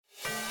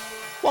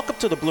Welcome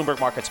to the Bloomberg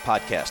Markets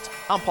Podcast.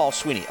 I'm Paul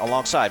Sweeney,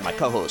 alongside my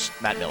co-host,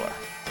 Matt Miller.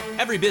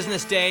 Every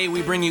business day,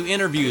 we bring you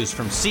interviews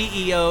from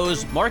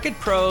CEOs, market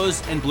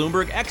pros, and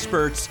Bloomberg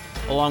experts,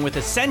 along with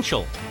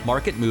essential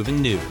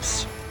market-moving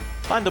news.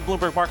 Find the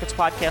Bloomberg Markets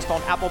Podcast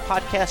on Apple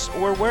Podcasts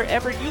or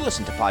wherever you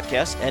listen to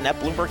podcasts and at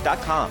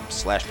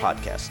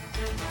Bloomberg.com/podcast.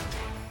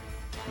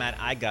 Matt,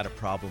 I got a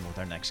problem with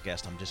our next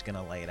guest. I'm just going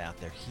to lay it out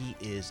there. He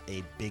is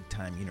a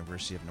big-time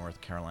University of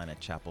North Carolina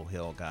Chapel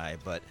Hill guy,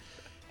 but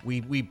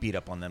we beat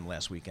up on them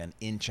last weekend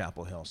in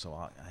Chapel Hill, so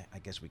I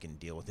guess we can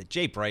deal with it.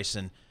 Jay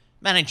Bryson,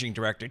 Managing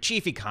Director,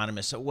 Chief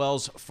Economist at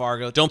Wells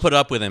Fargo. Don't put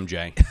up with him,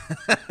 Jay.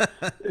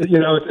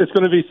 It's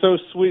going to be so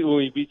sweet when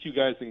we beat you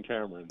guys in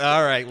Cameron.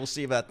 All right, we'll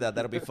see about that.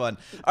 That'll be fun.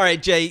 All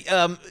right, Jay,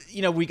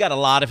 we got a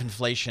lot of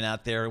inflation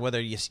out there, whether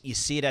you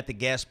see it at the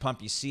gas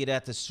pump, you see it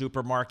at the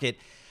supermarket.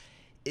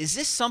 Is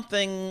this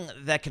something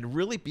that could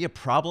really be a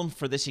problem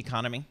for this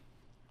economy?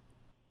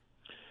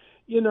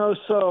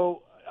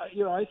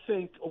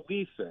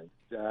 We think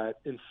that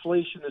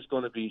inflation is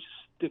going to be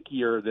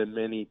stickier than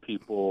many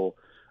people,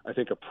 I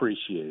think,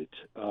 appreciate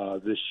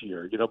this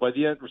year. By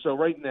the end, so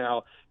right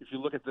now, if you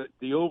look at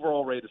the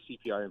overall rate of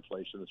CPI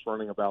inflation, it's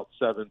running about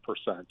 7%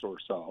 or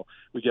so.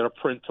 We get a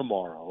print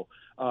tomorrow.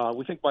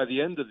 We think by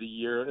the end of the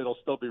year, it'll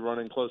still be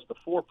running close to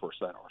 4%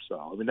 or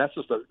so. I mean, that's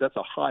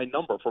a high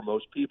number for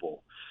most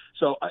people.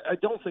 So I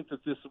don't think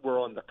that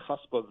we're on the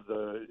cusp of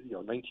the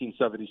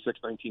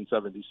 1976,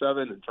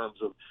 1977 in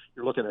terms of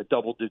you're looking at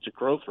double-digit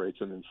growth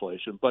rates in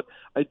inflation. But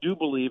I do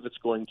believe it's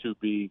going to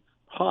be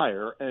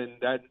higher, and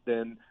that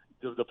then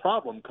the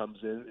problem comes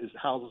in is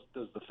how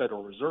does the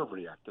Federal Reserve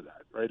react to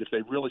that, right? If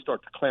they really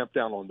start to clamp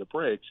down on the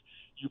brakes,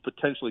 you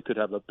potentially could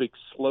have a big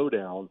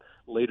slowdown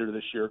later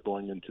this year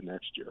going into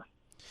next year.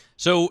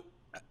 So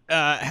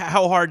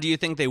how hard do you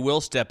think they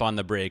will step on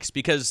the brakes?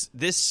 Because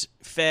this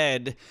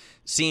Fed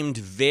seemed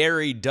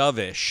very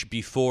dovish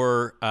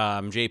before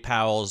Jay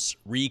Powell's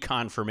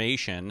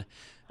reconfirmation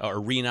or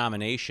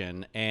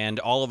renomination, and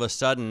all of a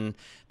sudden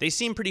they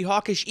seem pretty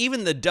hawkish.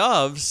 Even the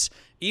doves,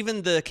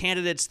 even the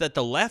candidates that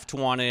the left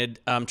wanted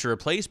to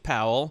replace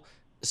Powell,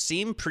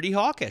 seem pretty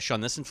hawkish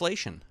on this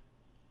inflation.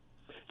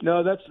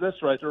 No,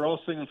 that's right. They're all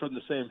singing from the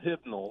same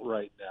hymnal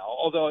right now.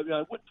 Although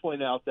I would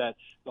point out that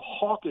the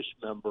hawkish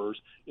members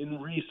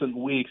in recent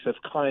weeks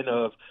have kind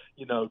of,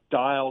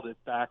 dialed it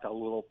back a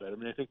little bit. I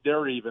mean, I think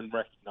they're even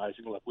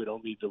recognizing, look, we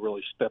don't need to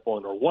really step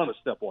on or want to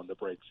step on the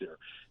brakes here.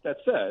 That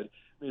said,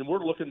 we're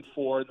looking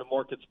for, the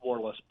market's more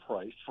or less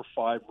priced for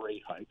 5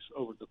 rate hikes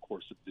over the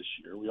course of this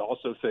year. We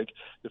also think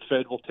the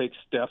Fed will take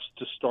steps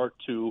to start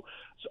to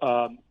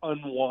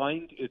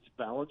unwind its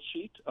balance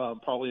sheet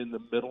probably in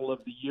the middle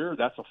of the year.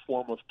 That's a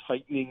form of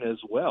tightening as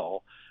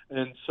well.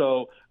 And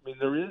so,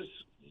 there is,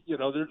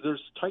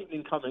 there's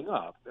tightening coming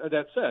up.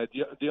 That said,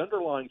 the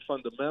underlying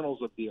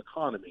fundamentals of the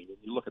economy, when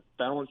you look at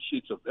balance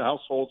sheets of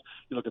households,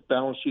 you look at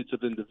balance sheets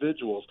of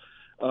individuals,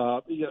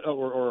 or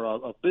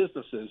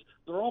businesses,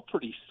 they're all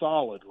pretty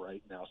solid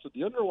right now. So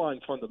the underlying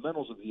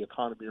fundamentals of the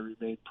economy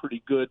remain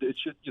pretty good. It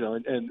should,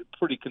 and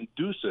pretty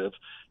conducive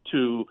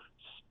to,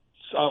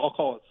 I'll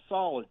call it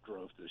solid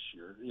growth this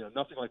year.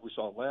 Nothing like we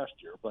saw last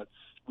year, but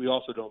we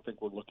also don't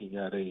think we're looking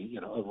at a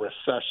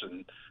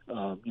recession,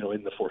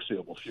 in the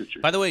foreseeable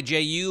future. By the way,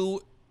 Jay,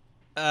 you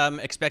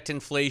expect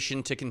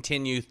inflation to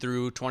continue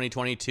through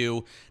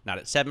 2022, not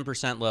at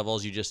 7%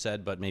 levels, you just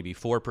said, but maybe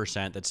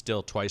 4%. That's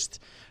still twice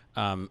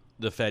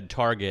the Fed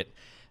target.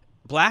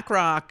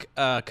 BlackRock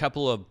a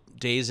couple of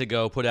days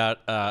ago put out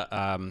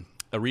a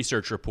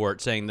research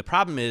report saying the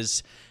problem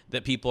is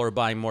that people are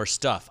buying more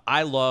stuff.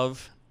 I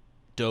love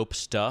dope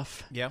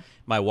stuff. Yeah.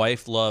 My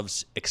wife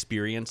loves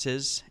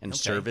experiences and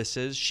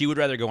services. She would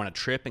rather go on a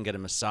trip and get a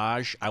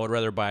massage. I would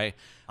rather buy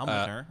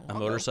a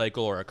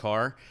motorcycle or a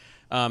car.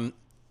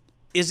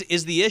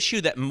 Is the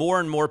issue that more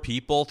and more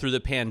people through the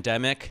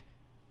pandemic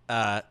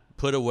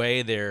put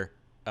away their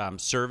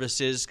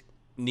services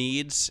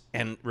needs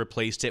and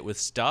replaced it with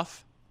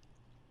stuff?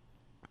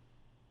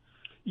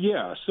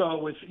 Yeah.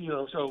 So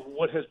so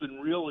what has been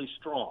really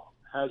strong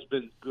has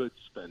been goods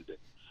spending.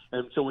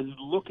 And so when you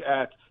look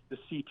at the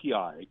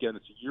CPI, again,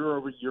 it's a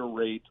year-over-year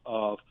rate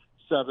of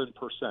 7%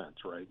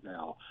 right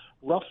now.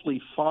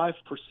 Roughly 5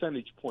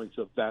 percentage points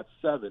of that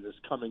 7 is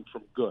coming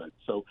from goods.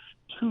 So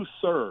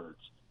 2/3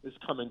 is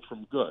coming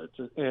from goods.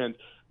 And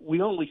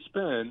we only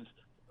spend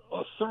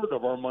a third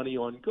of our money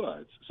on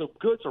goods. So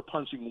goods are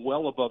punching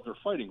well above their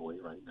fighting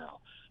weight right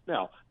now.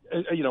 Now,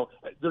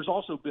 there's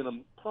also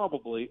been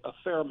probably a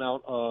fair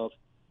amount of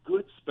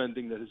goods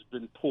spending that has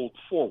been pulled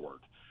forward,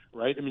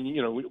 right?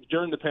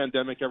 During the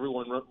pandemic,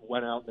 everyone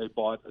went out and they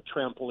bought a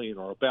trampoline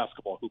or a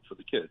basketball hoop for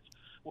the kids.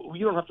 Well,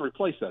 you don't have to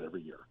replace that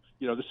every year.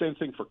 The same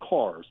thing for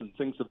cars and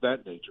things of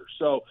that nature.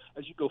 So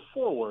as you go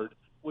forward,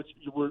 what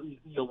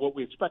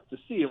we expect to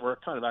see, and we're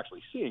kind of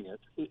actually seeing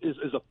it,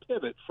 is a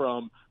pivot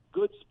from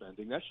goods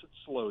spending. That should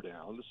slow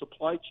down. The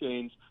supply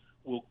chains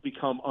will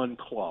become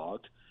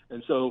unclogged.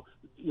 And so,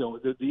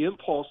 the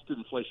impulse to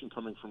inflation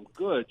coming from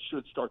goods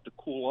should start to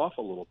cool off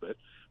a little bit.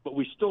 But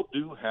we still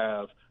do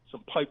have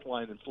some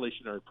pipeline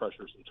inflationary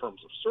pressures in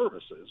terms of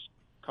services.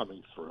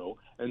 coming through.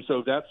 And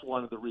so that's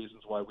one of the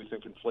reasons why we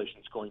think inflation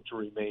is going to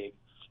remain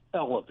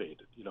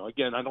elevated.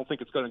 Again, I don't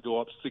think it's going to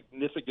go up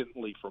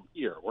significantly from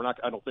here.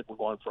 I don't think we're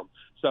going from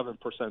 7%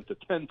 to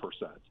 10%.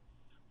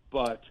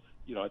 But,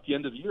 at the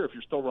end of the year, if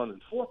you're still running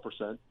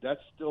 4%,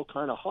 that's still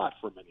kind of hot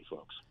for many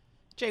folks.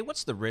 Jay,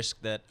 what's the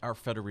risk that our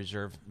Federal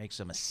Reserve makes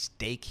a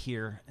mistake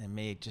here and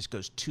just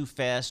goes too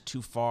fast,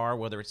 too far,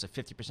 whether it's a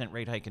 50%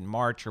 rate hike in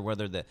March or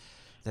whether the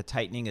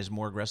tightening is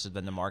more aggressive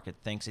than the market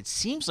thinks? It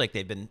seems like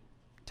they've been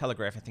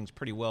telegraphing things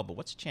pretty well, but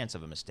what's the chance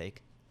of a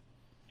mistake?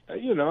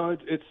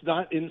 It's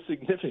not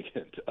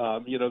insignificant.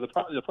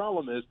 The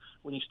problem is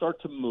when you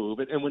start to move,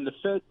 and when the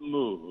Fed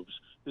moves,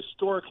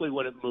 historically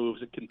when it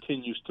moves, it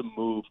continues to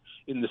move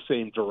in the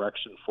same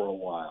direction for a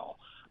while.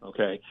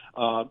 Okay,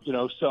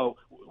 so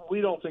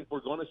we don't think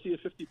we're going to see a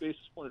 50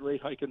 basis point rate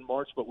hike in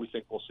March, but we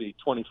think we'll see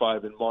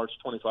 25 in March,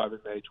 25 in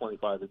May,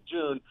 25 in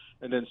June,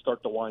 and then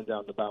start to wind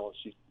down the balance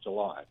sheet in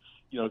July.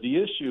 The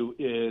issue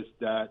is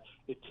that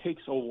it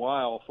takes a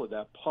while for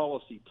that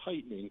policy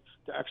tightening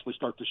to actually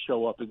start to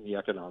show up in the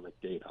economic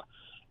data.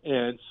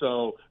 And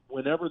so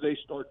whenever they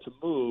start to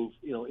move,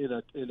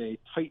 in a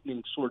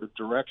tightening sort of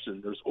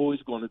direction, there's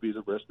always going to be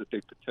the risk that they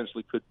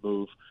potentially could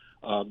move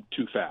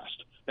too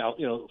fast. Now,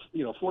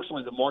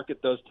 fortunately, the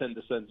market does tend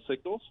to send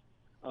signals.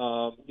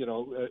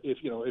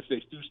 If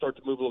they do start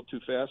to move a little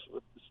too fast,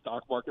 the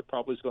stock market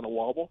probably is going to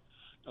wobble.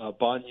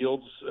 Bond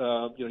yields,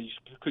 you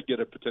could get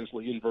a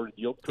potentially inverted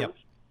yield curve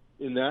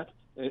in that.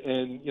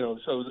 And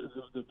so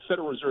the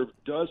Federal Reserve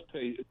does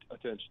pay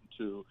attention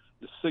to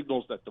the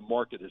signals that the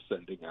market is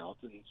sending out.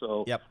 And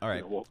so all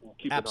right. We'll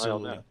keep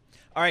Absolutely. an eye on that.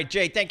 All right,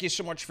 Jay, thank you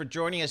so much for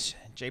joining us.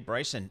 Jay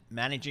Bryson,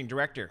 Managing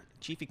Director,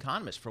 Chief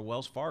Economist for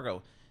Wells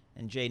Fargo.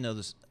 And Jay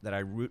knows that I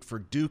root for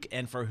Duke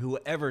and for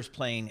whoever's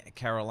playing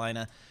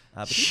Carolina.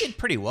 But he did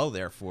pretty well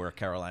there for a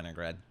Carolina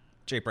grad.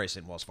 Jay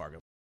Bryson, Wells Fargo.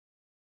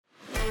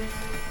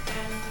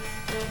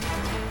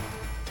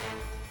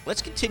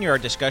 Let's continue our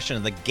discussion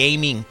of the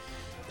gaming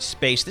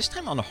space, this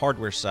time on the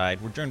hardware side.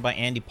 We're joined by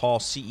Andy Paul,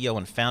 CEO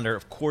and founder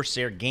of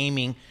Corsair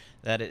Gaming.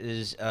 That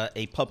is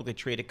a publicly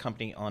traded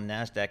company on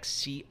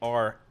NASDAQ.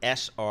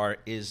 CRSR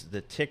is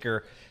the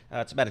ticker.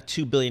 It's about a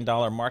 $2 billion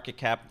market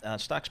cap.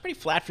 Stock's pretty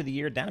flat for the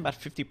year, down about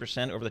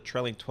 50% over the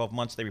trailing 12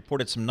 months. They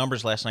reported some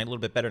numbers last night, a little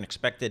bit better than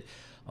expected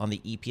on the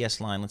EPS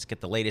line. Let's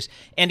get the latest.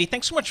 Andy,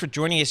 thanks so much for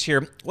joining us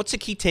here. What's the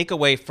key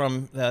takeaway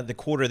from the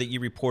quarter that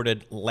you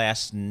reported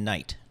last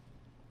night?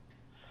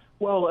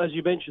 Well, as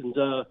you mentioned,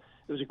 it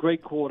was a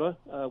great quarter.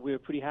 We were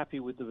pretty happy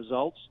with the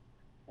results.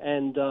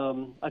 And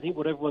I think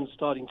what everyone's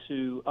starting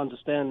to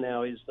understand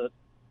now is that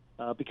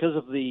because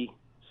of the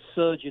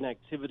surge in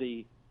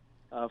activity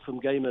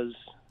from gamers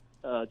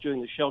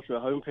during the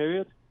shelter-at-home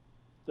period,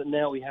 that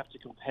now we have to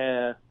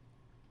compare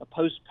a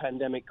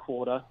post-pandemic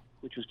quarter,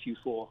 which was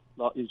Q4,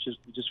 we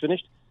just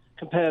finished,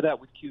 compare that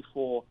with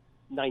Q4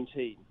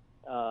 19,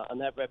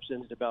 and that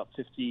represented about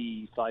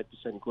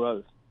 55%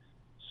 growth.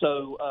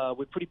 So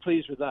we're pretty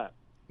pleased with that.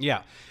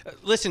 Yeah.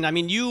 Listen, I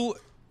mean, you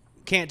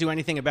can't do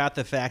anything about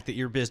the fact that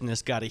your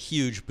business got a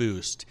huge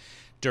boost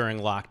during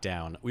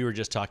lockdown. We were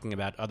just talking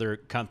about other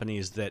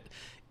companies that,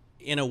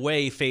 in a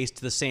way,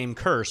 faced the same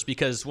curse,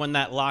 because when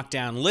that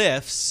lockdown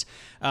lifts,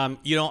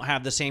 you don't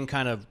have the same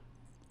kind of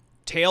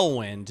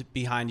tailwind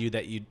behind you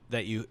that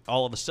you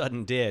all of a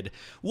sudden did.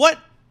 What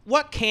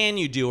can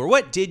you do, or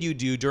what did you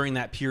do during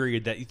that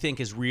period that you think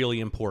is really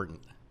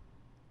important?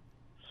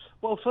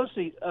 Well,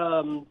 firstly,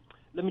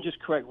 let me just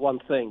correct one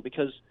thing,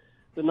 because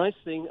the nice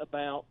thing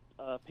about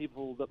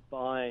people that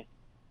buy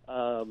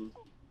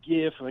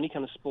gear for any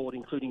kind of sport,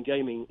 including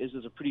gaming, is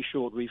there's a pretty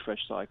short refresh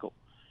cycle.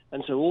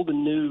 And so all the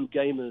new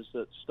gamers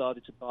that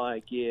started to buy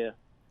gear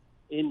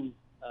in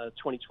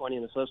 2020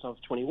 and the first half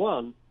of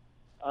 21,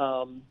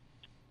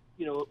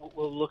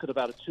 we'll look at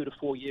about a 2 to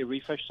 4 year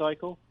refresh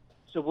cycle.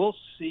 So we'll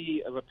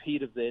see a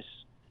repeat of this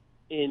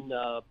in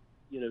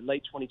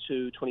late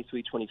 22,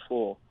 23,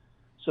 24.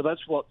 So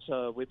that's what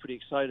we're pretty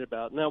excited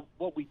about. Now,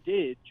 what we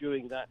did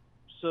during that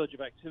surge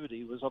of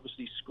activity was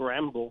obviously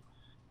scramble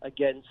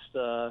against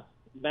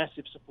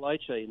massive supply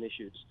chain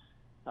issues.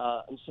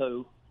 And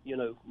so,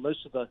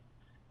 most of the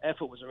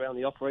effort was around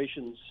the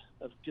operations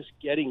of just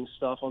getting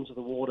stuff onto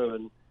the water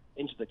and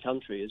into the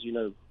country. As you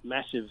know,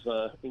 massive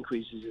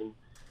increases in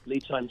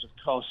lead times of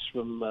costs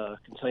from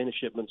container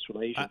shipments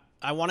from Asia.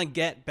 I want to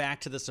get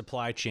back to the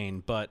supply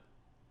chain, but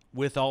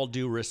with all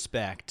due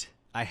respect,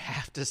 I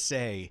have to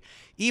say,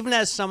 even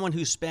as someone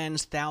who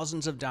spends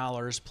thousands of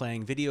dollars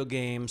playing video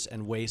games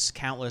and wastes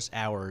countless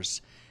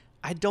hours,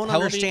 I don't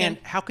understand,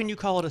 how can you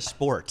call it a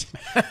sport?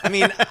 I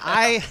mean,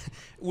 I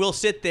will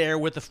sit there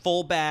with a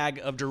full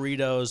bag of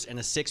Doritos and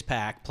a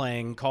six-pack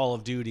playing Call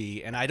of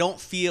Duty, and I don't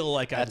feel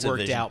like I've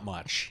worked out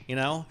much,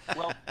 Well,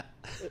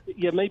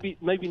 yeah, maybe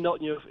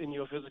not in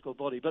your physical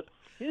body, but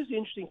here's the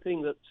interesting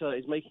thing that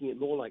is making it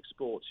more like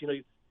sports.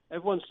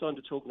 Everyone's starting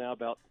to talk now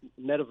about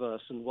metaverse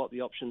and what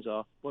the options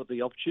are, what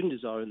the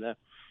opportunities are in there.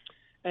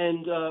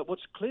 And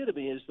what's clear to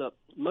me is that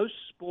most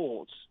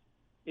sports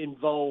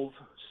involve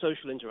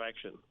social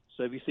interaction.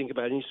 So if you think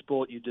about any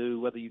sport you do,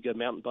 whether you go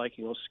mountain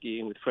biking or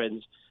skiing with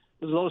friends,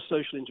 there's a lot of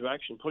social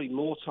interaction, probably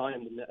more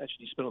time than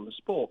actually spent on the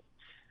sport.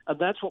 And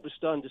that's what we're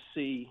starting to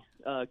see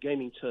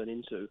gaming turn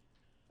into.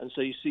 And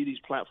so you see these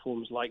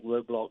platforms like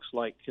Roblox,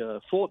 like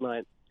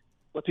Fortnite,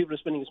 where people are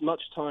spending as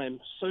much time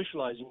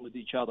socializing with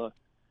each other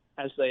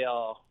as they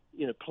are,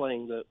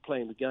 playing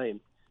the game.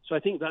 So I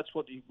think that's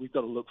what we've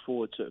got to look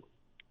forward to.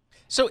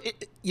 So,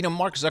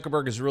 Mark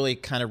Zuckerberg has really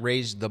kind of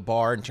raised the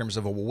bar in terms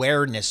of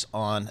awareness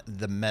on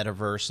the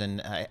metaverse.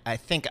 And I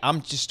think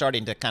I'm just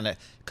starting to kind of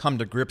come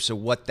to grips with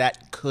what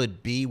that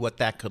could be, what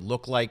that could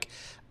look like.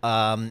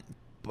 But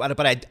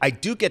I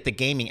do get the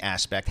gaming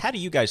aspect. How do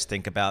you guys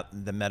think about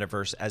the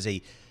metaverse as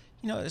a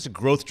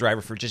growth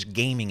driver for just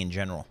gaming in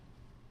general?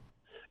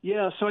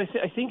 Yeah, so I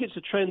think it's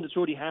a trend that's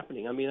already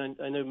happening. I mean,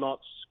 I know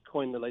Mark's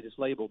coined the latest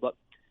label, but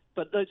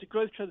it's a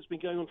growth trend that's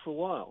been going on for a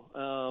while.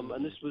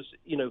 And this was,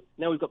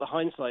 now we've got the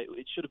hindsight.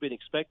 It should have been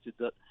expected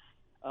that,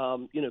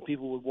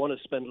 people would want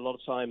to spend a lot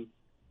of time,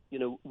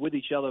 with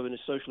each other in a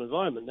social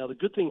environment. Now, the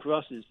good thing for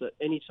us is that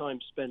any time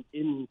spent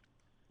in,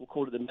 we'll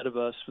call it the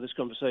metaverse for this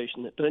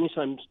conversation, but any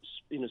time,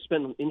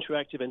 spent on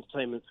interactive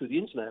entertainment through the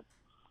internet,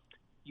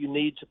 you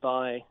need to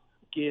buy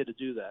gear to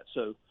do that.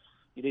 So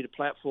you need a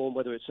platform,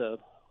 whether it's a,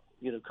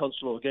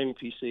 console or a gaming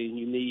PC, and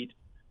you need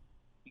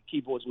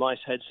keyboards, mice,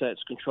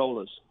 headsets,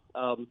 controllers.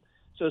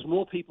 So as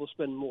more people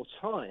spend more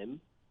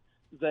time,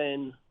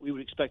 then we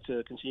would expect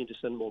to continue to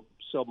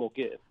sell more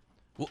gear.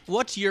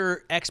 What's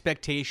your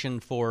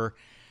expectation for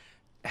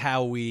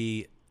how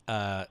we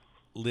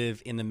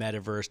live in the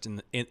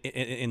metaverse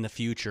in the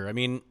future? I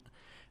mean,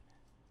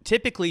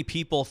 typically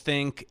people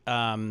think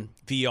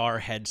VR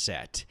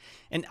headset,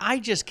 and I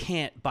just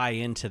can't buy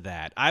into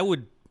that. I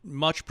would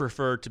much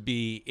prefer to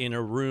be in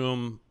a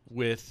room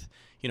with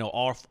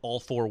all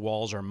four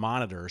walls are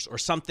monitors or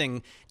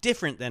something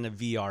different than a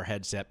VR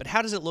headset. But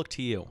how does it look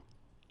to you?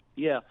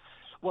 Yeah,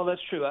 well, that's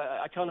true.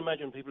 I can't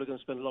imagine people are going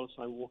to spend a lot of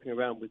time walking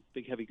around with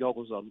big, heavy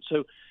goggles on.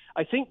 So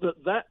I think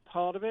that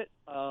part of it,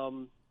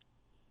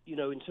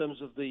 in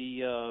terms of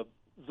the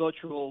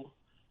virtual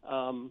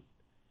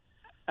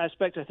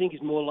aspect, I think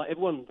is more like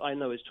everyone I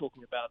know is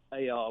talking about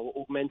AR or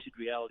augmented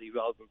reality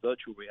rather than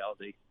virtual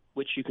reality,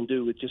 which you can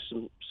do with just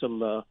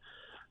some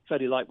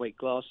fairly lightweight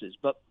glasses.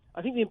 But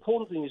I think the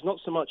important thing is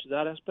not so much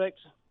that aspect,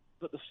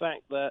 but the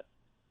fact that,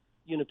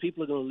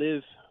 people are going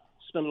to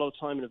spend a lot of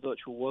time in a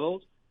virtual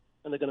world,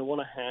 and they're going to want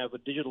to have a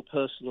digital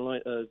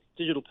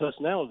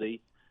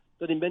personality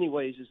that in many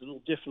ways is a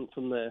little different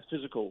from their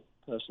physical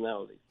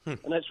personality.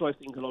 And that's where I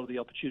think a lot of the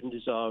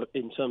opportunities are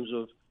in terms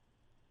of,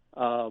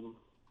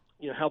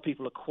 how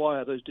people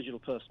acquire those digital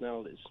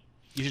personalities.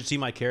 You should see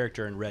my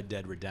character in Red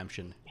Dead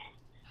Redemption.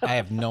 I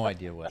have no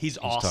idea what he's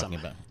awesome. Talking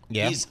about.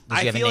 Yeah,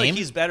 I feel like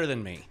he's better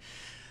than me.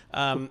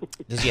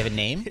 Does he have a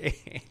name?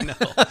 No.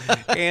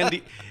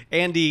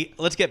 Andy,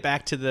 let's get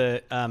back to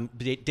the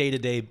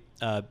day-to-day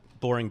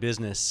boring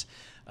business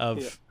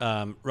of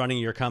running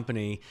your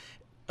company.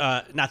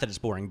 Not that it's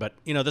boring, but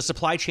the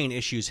supply chain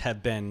issues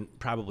have been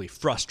probably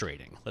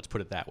frustrating. Let's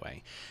put it that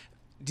way.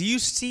 Do you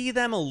see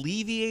them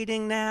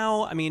alleviating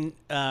now? I mean,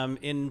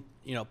 in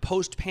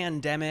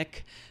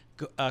post-pandemic,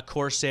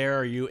 Corsair,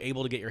 are you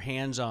able to get your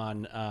hands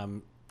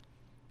on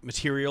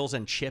materials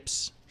and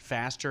chips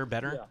faster,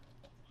 better?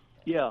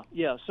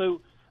 Yeah.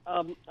 So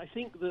I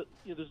think that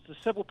there's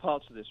several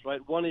parts of this,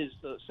 right? One is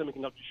the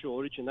semiconductor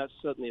shortage, and that's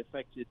certainly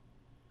affected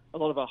a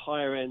lot of our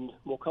higher-end,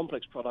 more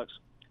complex products.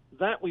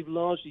 That we've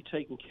largely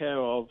taken care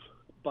of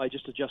by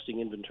just adjusting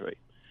inventory.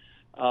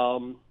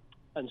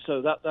 And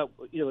so that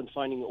and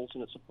finding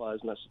alternate suppliers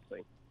and that sort of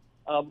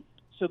thing.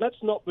 So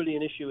that's not really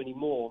an issue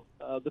anymore.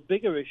 The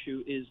bigger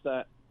issue is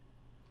that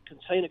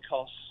container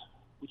costs,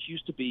 which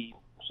used to be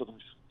sort of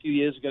a few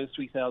years ago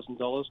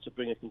 $3,000 to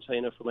bring a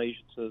container from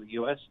Asia to the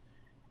U.S.,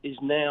 is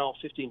now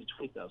 $15,000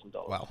 to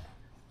 $20,000.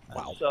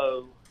 Wow.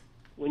 So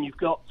when you've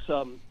got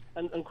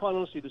and quite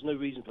honestly, there's no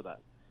reason for that.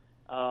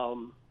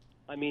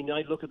 I mean,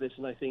 I look at this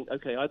and I think,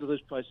 okay, either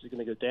those prices are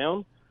going to go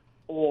down,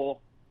 or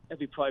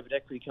every private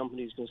equity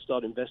company is going to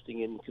start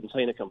investing in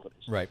container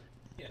companies. Right.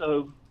 Yeah.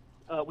 So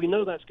we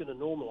know that's going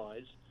to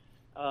normalize,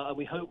 and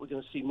we hope we're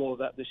going to see more of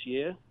that this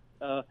year.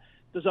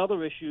 There's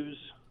other issues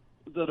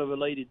that are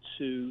related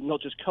to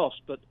not just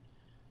cost, but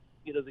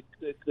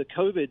the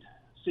COVID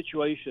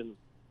situation,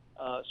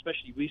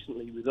 especially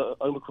recently with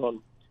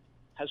Omicron,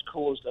 has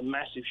caused a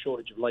massive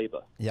shortage of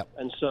labor. Yep.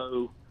 And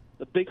so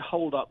the big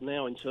holdup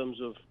now in terms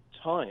of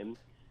time,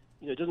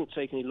 it doesn't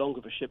take any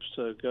longer for ships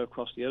to go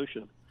across the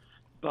ocean,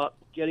 but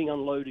getting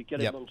unloaded,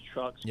 getting them onto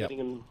trucks, getting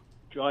them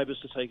drivers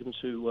to take them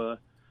to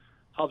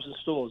hubs and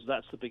stores,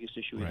 that's the biggest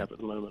issue we have at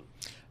the moment.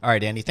 All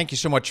right, Andy, thank you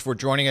so much for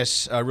joining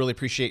us. I really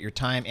appreciate your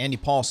time. Andy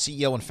Paul,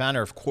 CEO and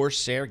founder of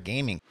Corsair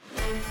Gaming.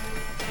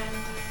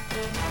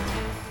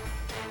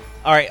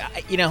 All right,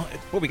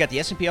 we got the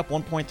S&P up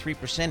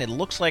 1.3%. It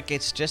looks like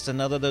it's just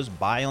another of those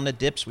buy on the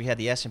dips. We had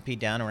the S&P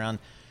down around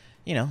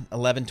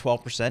 11,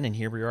 12%, and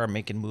here we are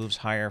making moves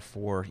higher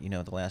for,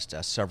 the last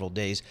several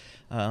days.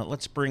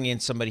 Let's bring in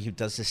somebody who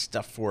does this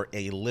stuff for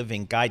a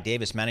living. Guy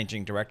Davis,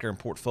 Managing Director and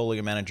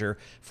Portfolio Manager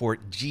for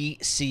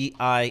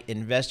GCI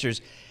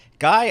Investors.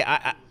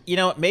 Guy,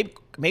 maybe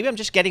maybe I'm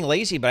just getting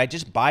lazy, but I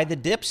just buy the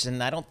dips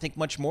and I don't think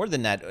much more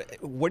than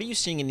that. What are you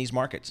seeing in these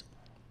markets?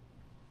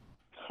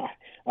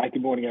 Hi,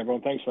 good morning,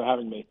 everyone. Thanks for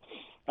having me.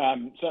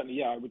 Certainly,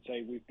 yeah, I would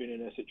say we've been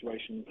in a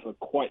situation for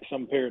quite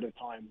some period of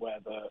time where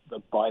the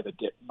buy the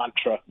dip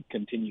mantra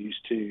continues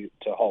to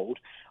hold.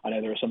 I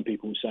know there are some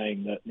people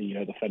saying that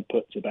the Fed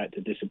put's about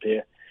to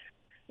disappear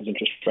as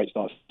interest rates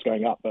starts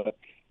going up, but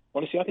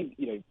honestly, I think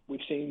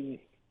we've seen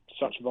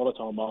such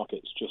volatile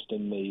markets just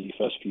in the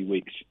first few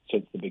weeks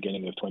since the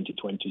beginning of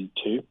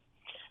 2022.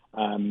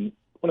 One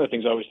of the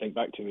things I always think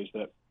back to is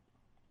that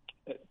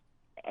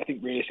I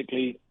think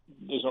realistically,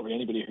 there's not really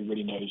anybody who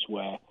really knows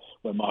where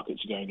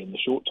markets are going in the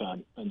short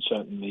term. And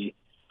certainly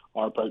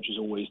our approach is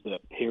always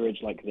that periods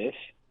like this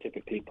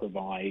typically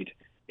provide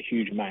a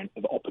huge amount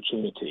of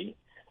opportunity.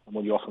 And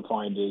what you often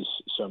find is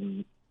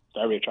some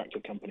very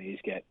attractive companies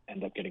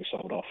end up getting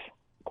sold off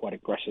quite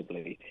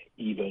aggressively,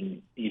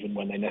 even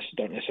when they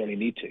don't necessarily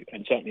need to.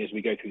 And certainly as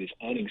we go through this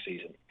earnings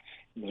season,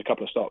 there's a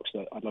couple of stocks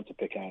that I'd love to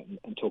pick out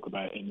and talk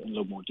about in a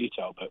little more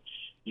detail, but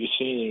you're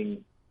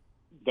seeing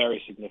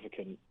very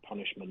significant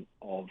punishment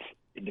of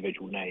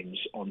individual names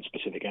on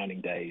specific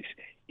earning days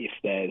if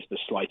there's the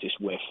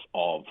slightest whiff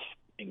of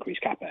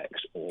increased capex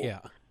or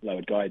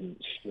lowered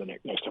guidance for the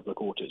next couple of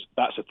quarters.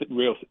 That's a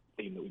real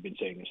theme that we've been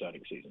seeing this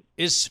earnings season.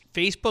 Is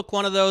Facebook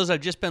one of those?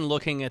 I've just been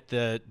looking at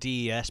the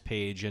DES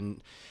page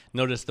and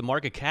noticed the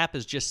market cap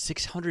is just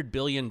 $600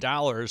 billion,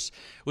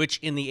 which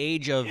in the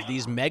age of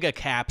these mega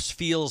caps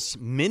feels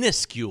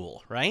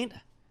minuscule, right?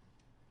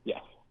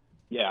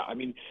 Yeah. I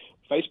mean,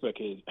 Facebook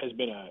has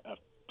been a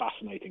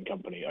fascinating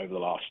company over the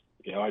last,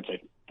 I'd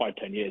say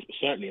 5-10 years, but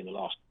certainly in the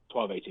last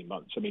 12-18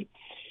 months. I mean,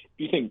 if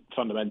you think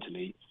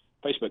fundamentally,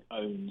 Facebook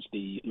owns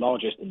the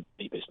largest and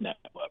deepest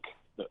network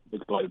that the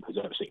globe has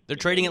ever seen. They're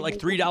trading at like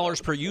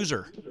 $3 per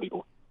user.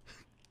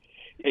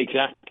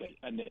 Exactly,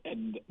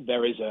 and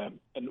there is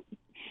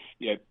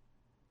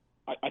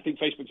I think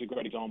Facebook's a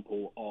great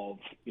example of,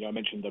 I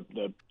mentioned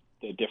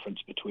the difference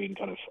between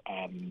kind of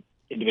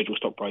individual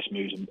stock price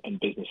moves and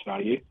business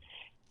value.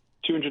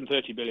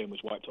 $230 billion was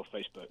wiped off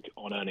Facebook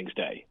on earnings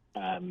day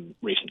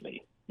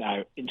recently.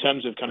 Now, in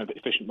terms of kind of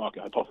efficient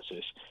market hypothesis,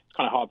 it's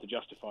kind of hard to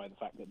justify the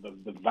fact that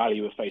the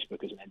value of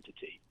Facebook as an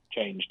entity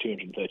changed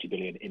 $230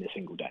 billion in a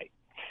single day.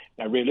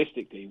 Now,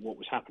 realistically, what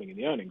was happening in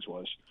the earnings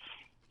was,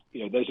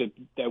 it was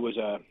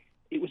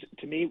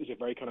a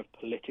very kind of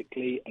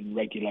politically and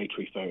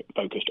regulatory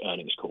focused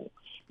earnings call.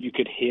 You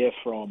could hear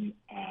from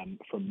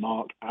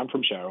Mark and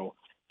from Cheryl,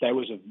 there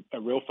was a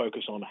real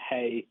focus on,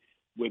 hey,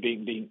 we're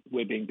being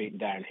beaten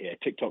down here.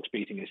 TikTok's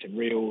beating us in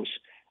Reels.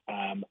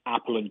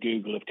 Apple and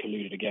Google have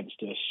colluded against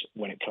us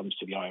when it comes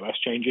to the iOS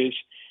changes.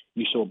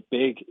 You saw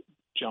big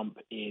jump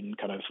in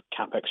kind of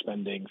capex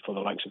spending for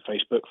the likes of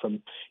Facebook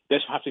from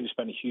this having to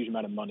spend a huge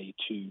amount of money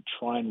to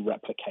try and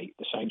replicate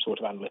the same sort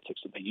of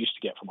analytics that they used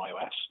to get from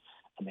iOS,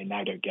 and they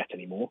now don't get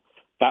anymore.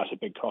 That's a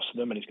big cost for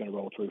them, and it's going to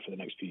roll through for the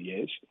next few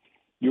years.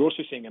 You're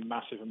also seeing a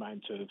massive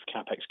amount of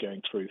capex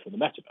going through for the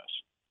metaverse.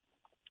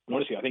 And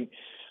honestly, I think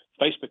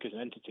Facebook as an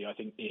entity,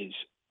 is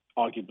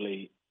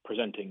arguably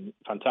presenting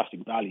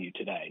fantastic value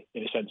today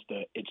in a sense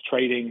that it's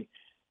trading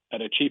at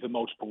a cheaper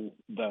multiple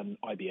than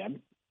IBM.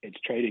 It's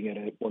trading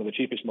at one of the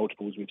cheapest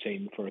multiples we've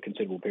seen for a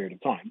considerable period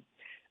of time.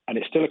 And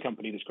it's still a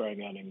company that's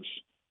growing earnings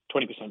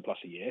 20% plus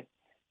a year.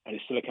 And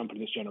it's still a company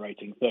that's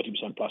generating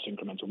 30% plus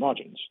incremental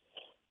margins.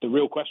 The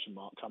real question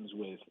mark comes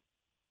with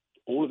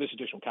all of this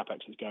additional capex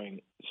that's going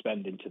to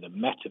spend into the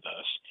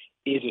metaverse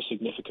is a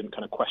significant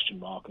kind of question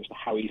mark as to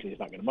how easily is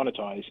that going to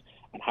monetize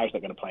and how is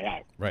that going to play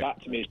out. Right.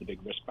 That to me is the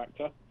big risk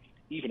factor.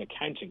 Even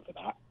accounting for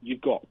that,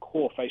 you've got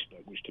core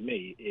Facebook, which to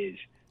me is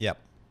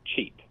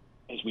cheap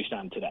as we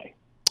stand today.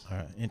 All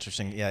right,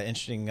 interesting. Yeah,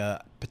 interesting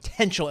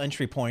potential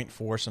entry point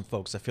for some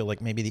folks. I feel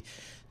like maybe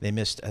they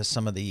missed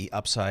some of the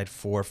upside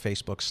for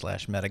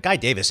Facebook/Meta. Guy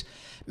Davis,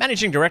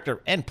 Managing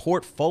Director and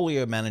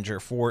Portfolio Manager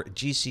for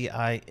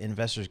GCI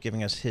Investors,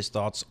 giving us his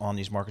thoughts on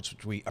these markets,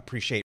 which we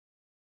appreciate.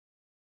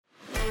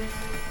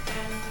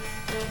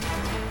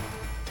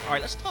 All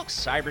right, let's talk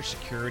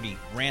cybersecurity,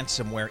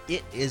 ransomware.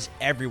 It is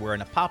everywhere,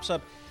 and it pops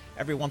up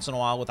every once in a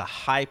while with a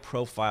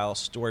high-profile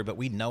story, but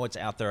we know it's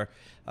out there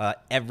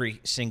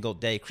every single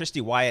day. Christy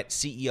Wyatt,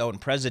 CEO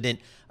and President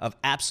of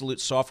Absolute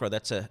Software.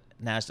 That's a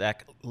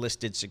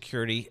NASDAQ-listed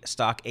security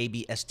stock.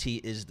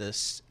 ABST is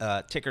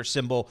the ticker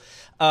symbol.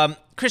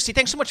 Christy,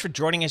 thanks so much for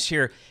joining us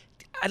here.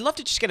 I'd love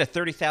to just get a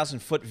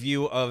 30,000-foot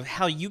view of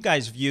how you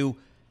guys view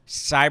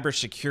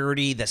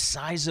cybersecurity, the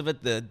size of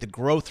it, the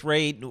growth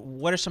rate.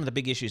 What are some of the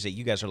big issues that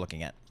you guys are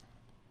looking at?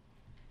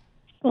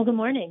 Well, good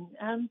morning.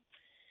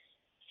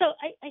 So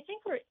I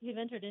think we've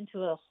entered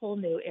into a whole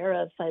new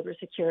era of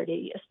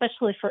cybersecurity,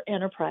 especially for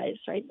enterprise,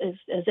 right?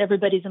 As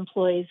everybody's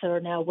employees are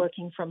now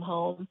working from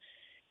home,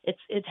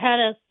 it's had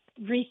us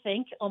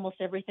rethink almost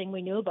everything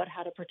we knew about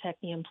how to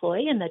protect the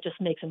employee, and that just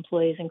makes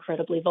employees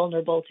incredibly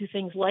vulnerable to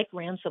things like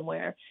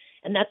ransomware.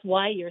 And that's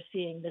why you're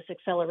seeing this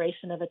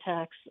acceleration of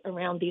attacks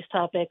around these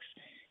topics.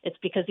 It's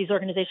because these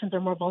organizations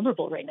are more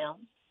vulnerable right now.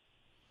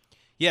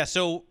 Yeah.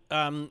 So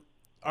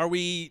are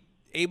we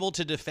able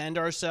to defend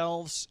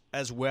ourselves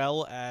as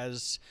well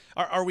as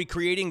are we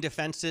creating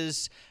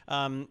defenses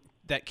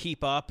that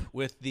keep up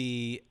with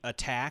the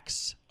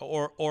attacks,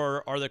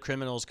 or are the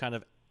criminals kind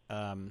of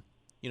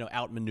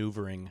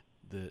outmaneuvering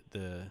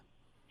the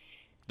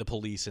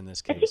police in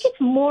this case? I think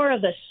it's more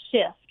of a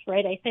shift,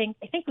 right? I think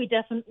we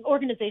definitely,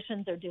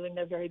 organizations are doing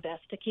their very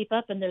best to keep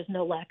up, and there's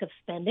no lack of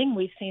spending.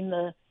 We've seen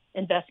the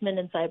investment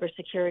in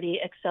cybersecurity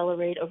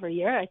accelerate over a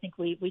year. I think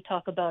we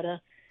talk about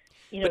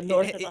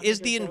north of is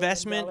the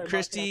investment, market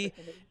Christy,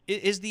 opportunity.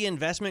 is the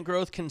investment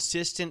growth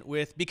consistent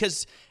with,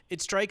 because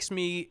it strikes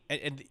me,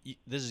 and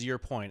this is your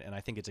point, and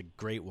I think it's a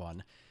great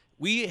one,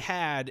 we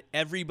had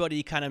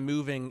everybody kind of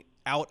moving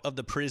out of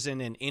the prison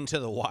and into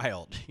the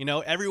wild.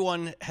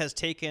 Everyone has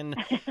taken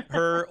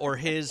her or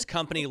his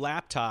company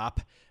laptop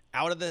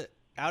out of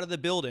the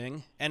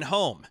building and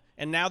home.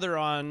 And now they're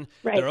on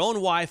their own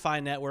Wi-Fi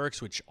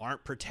networks, which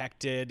aren't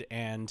protected.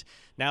 And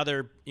now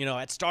they're,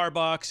 at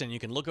Starbucks, and you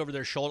can look over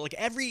their shoulder. Like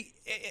every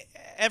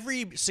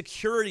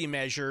security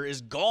measure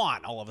is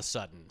gone all of a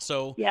sudden.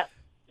 So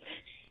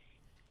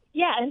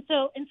yeah, and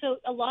so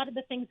a lot of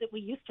the things that we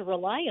used to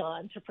rely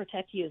on to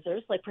protect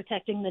users, like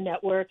protecting the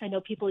network. I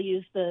know people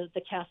use the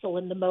castle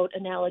and the moat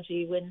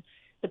analogy when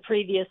the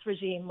previous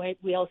regime, right?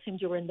 We all assumed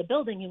you were in the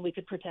building and we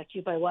could protect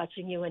you by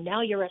watching you, and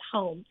now you're at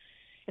home.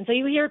 And so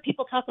you hear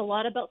people talk a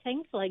lot about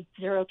things like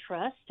zero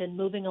trust and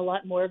moving a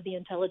lot more of the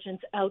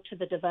intelligence out to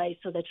the device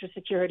so that your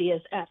security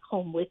is at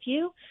home with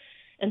you.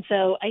 And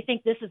so I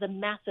think this is a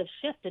massive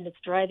shift, and it's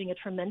driving a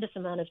tremendous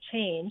amount of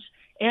change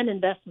and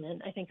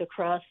investment, I think,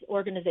 across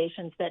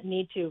organizations that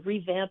need to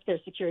revamp their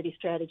security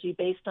strategy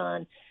based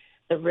on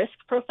the risk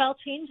profile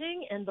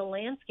changing, and the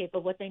landscape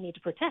of what they need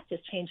to protect has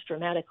changed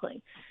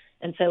dramatically.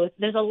 And so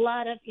there's a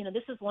lot of,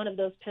 this is one of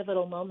those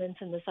pivotal moments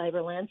in the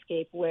cyber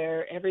landscape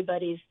where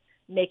everybody's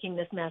making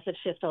this massive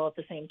shift all at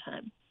the same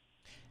time.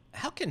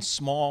 How can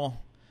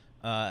small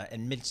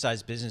and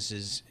mid-sized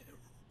businesses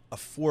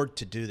afford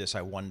to do this,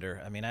 I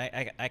wonder? I mean,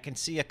 I can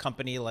see a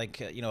company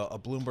like, a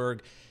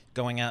Bloomberg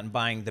going out and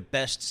buying the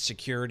best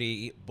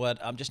security, but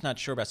I'm just not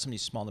sure about some of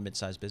these small to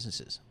mid-sized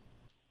businesses.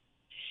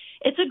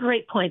 It's a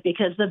great point,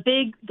 because the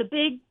big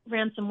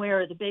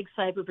ransomware or the big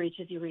cyber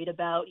breaches you read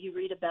about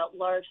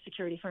large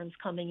security firms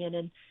coming in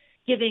and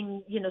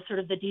giving, sort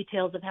of the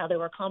details of how they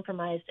were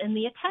compromised. And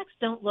the attacks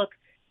don't look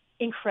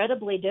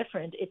incredibly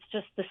different. It's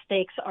just the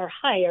stakes are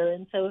higher.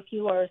 And so if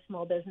you are a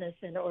small business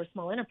or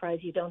small enterprise,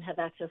 you don't have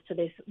access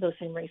to those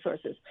same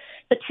resources.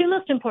 The two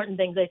most important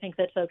things I think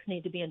that folks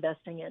need to be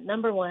investing in.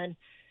 Number one,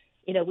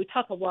 we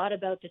talk a lot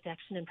about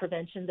detection and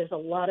prevention. There's a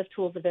lot of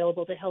tools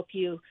available to help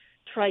you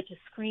try to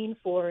screen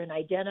for and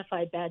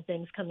identify bad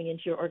things coming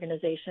into your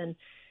organization.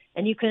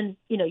 And you can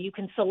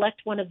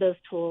select one of those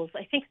tools.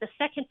 I think the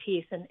second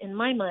piece, and in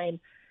my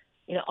mind,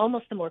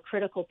 almost the more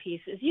critical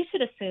piece, is you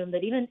should assume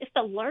that even if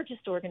the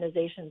largest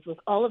organizations with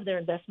all of their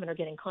investment are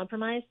getting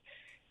compromised,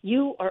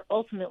 you are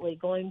ultimately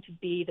going to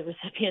be the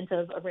recipient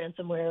of a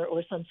ransomware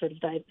or some sort of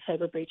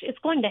cyber breach. It's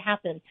going to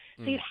happen.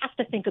 So you have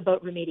to think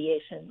about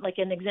remediation. Like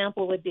an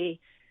example would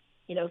be,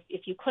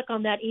 if you click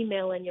on that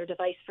email and your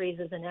device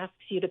freezes and asks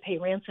you to pay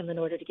ransom in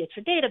order to get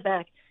your data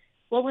back,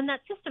 well, when that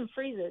system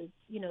freezes,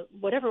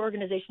 whatever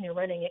organization you're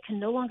running, it can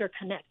no longer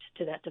connect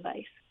to that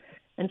device.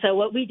 And so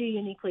what we do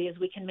uniquely is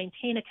we can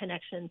maintain a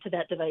connection to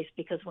that device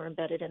because we're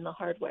embedded in the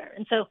hardware.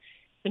 And so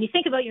when you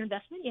think about your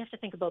investment, you have to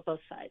think about both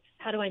sides.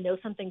 How do I know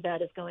something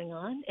bad is going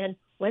on? And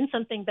when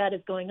something bad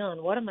is going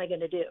on, what am I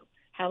going to do?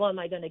 How am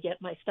I going to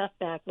get my stuff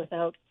back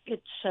without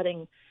it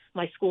shutting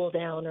my school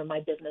down or my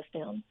business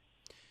down?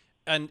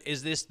 And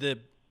is this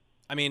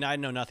I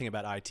know nothing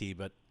about IT,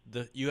 but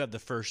you have the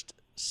first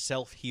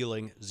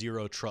self-healing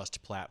zero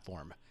trust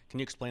platform. Can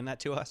you explain that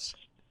to us?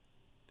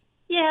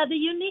 Yeah, the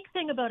unique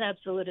thing about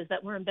Absolute is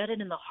that we're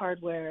embedded in the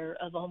hardware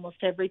of almost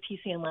every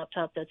PC and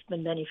laptop that's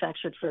been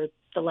manufactured for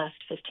the last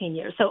 15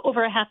 years. So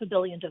over 500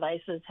 million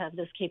devices have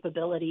this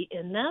capability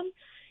in them.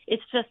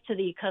 It's just to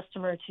the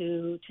customer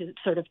to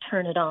sort of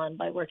turn it on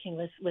by working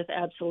with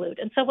Absolute.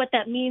 And so what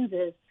that means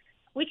is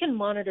we can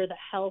monitor the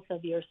health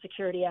of your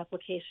security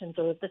applications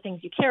or the things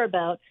you care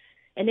about.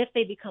 And if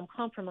they become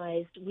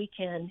compromised, we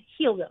can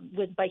heal them.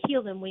 By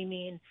heal them, we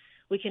mean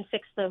we can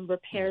fix them,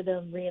 repair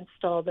them,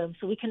 reinstall them,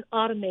 so we can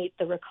automate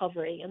the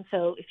recovery. And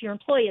so if your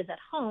employee is at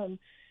home,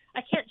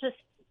 I can't just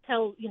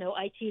tell,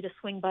 IT to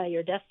swing by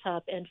your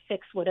desktop and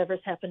fix whatever's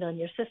happened on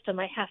your system.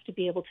 I have to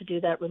be able to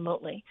do that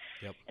remotely.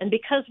 Yep. And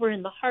because we're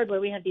in the hardware,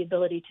 we have the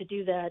ability to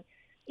do that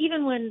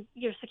even when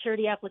your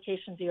security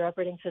applications, your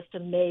operating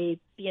system may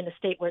be in a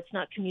state where it's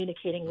not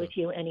communicating with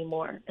you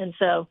anymore. And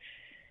so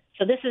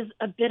this is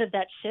a bit of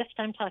that shift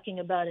I'm talking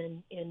about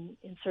in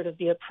sort of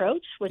the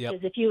approach, which is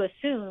if you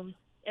assume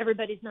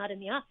everybody's not in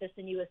the office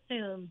and you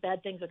assume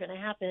bad things are going to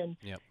happen,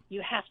 Yep.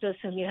 you have to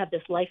assume you have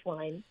this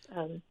lifeline.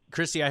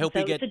 Christy, I hope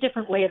it's a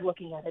different way of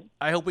looking at it.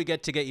 I hope we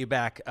get to get you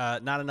back.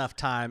 Not enough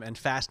time and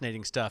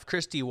fascinating stuff.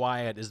 Christy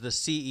Wyatt is the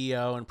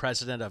CEO and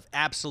president of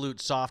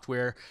Absolute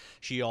Software.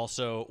 She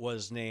also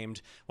was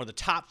named one of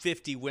the top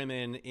 50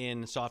 women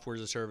in software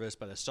as a service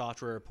by the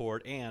Software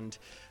Report and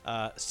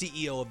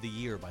CEO of the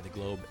Year by the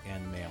Globe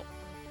and Mail.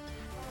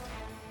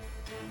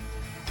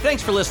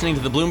 Thanks for listening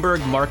to the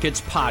Bloomberg Markets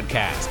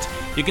Podcast.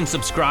 You can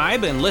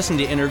subscribe and listen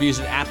to interviews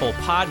at Apple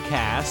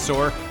Podcasts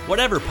or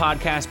whatever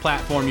podcast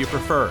platform you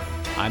prefer.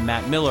 I'm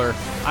Matt Miller.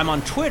 I'm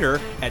on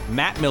Twitter at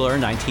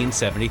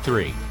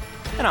MattMiller1973.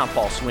 And I'm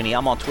Paul Sweeney.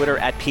 I'm on Twitter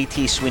at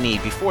PT Sweeney.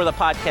 Before the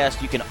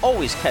podcast, you can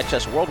always catch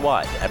us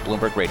worldwide at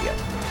Bloomberg Radio.